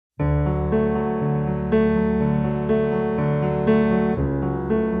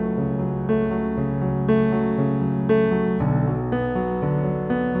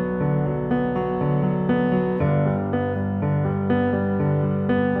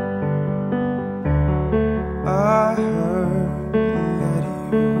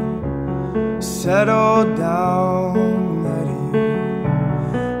settled down, that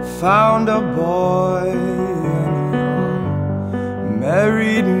you found a boy and you're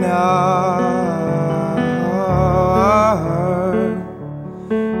married now. I heard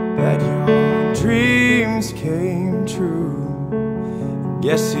that your dreams came true.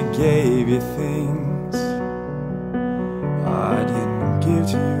 Guess he gave you things I didn't give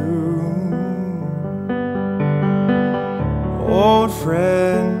to you. Old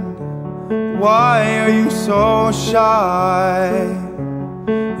friend, why are you so shy?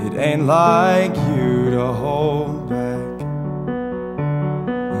 It ain't like you to hold back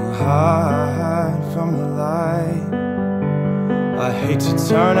or hide from the light. I hate to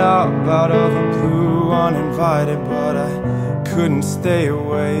turn up out of the blue uninvited, but I couldn't stay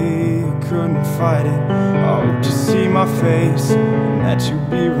away, couldn't fight it. I hope you see my face and that you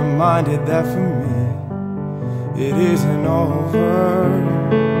be reminded that for me it isn't over.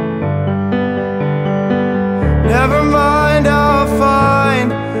 Never mind, I'll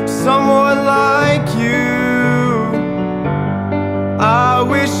find someone like you. I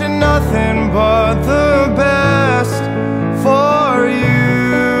wish you nothing but the best for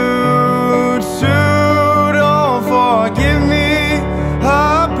you too. Don't forgive me,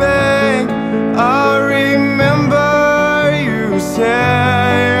 I beg. I remember you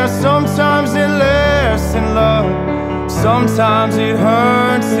said sometimes it lasts in love, sometimes it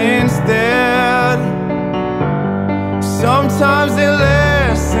hurts instead. Sometimes it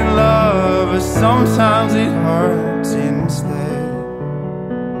lasts in love, but sometimes it hurts instead.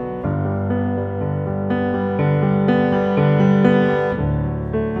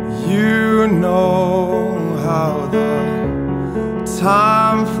 You know how the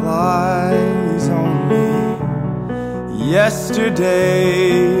time flies. Only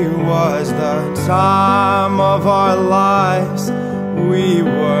yesterday was the time of our lives. We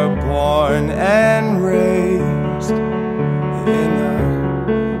were born and raised in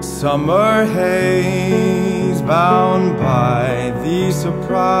a summer haze, bound by the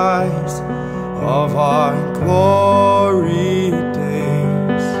surprise of our glory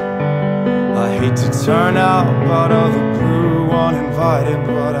days. I hate to turn out of the blue uninvited,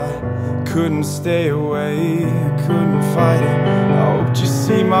 but I couldn't stay away, I couldn't fight it. I hoped you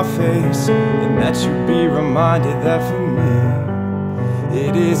see my face and that you'd be reminded that for me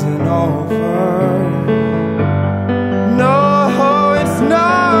it isn't over. No, it's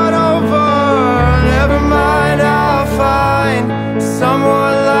not over. Never mind, I'll find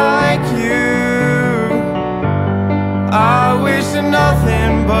someone like you. I wish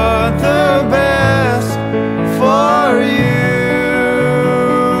nothing but the best for you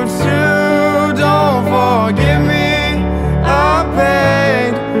too. Don't forgive me, I beg.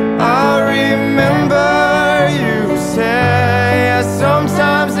 I remember you say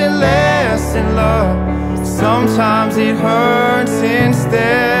sometimes it lasts in love, sometimes it hurts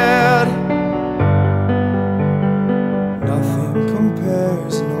instead. Nothing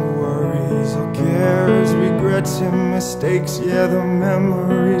compares, no worries or cares, regrets and mistakes, yeah, the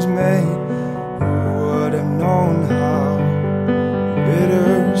memories made. Who would have known how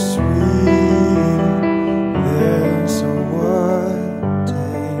bittersweet this would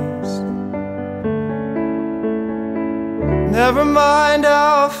taste? Never mind,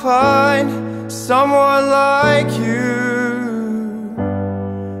 I'll find someone like you.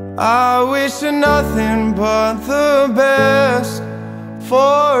 I wish you nothing but the best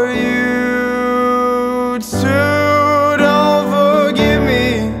for you too. Don't forgive me,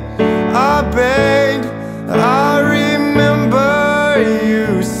 I beg. I remember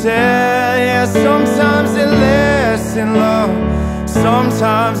you said, yeah, sometimes it lasts in love,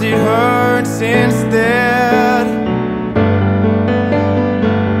 sometimes it hurts instead.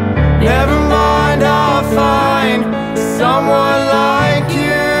 Never mind, I'll find someone like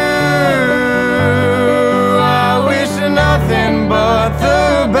you. I wish nothing but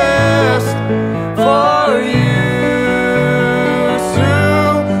the best for you too.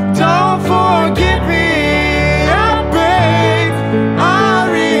 Don't forget me, I beg. I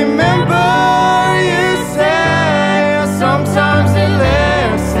remember you say sometimes it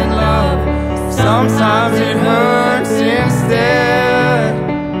lasts in love, sometimes it hurts.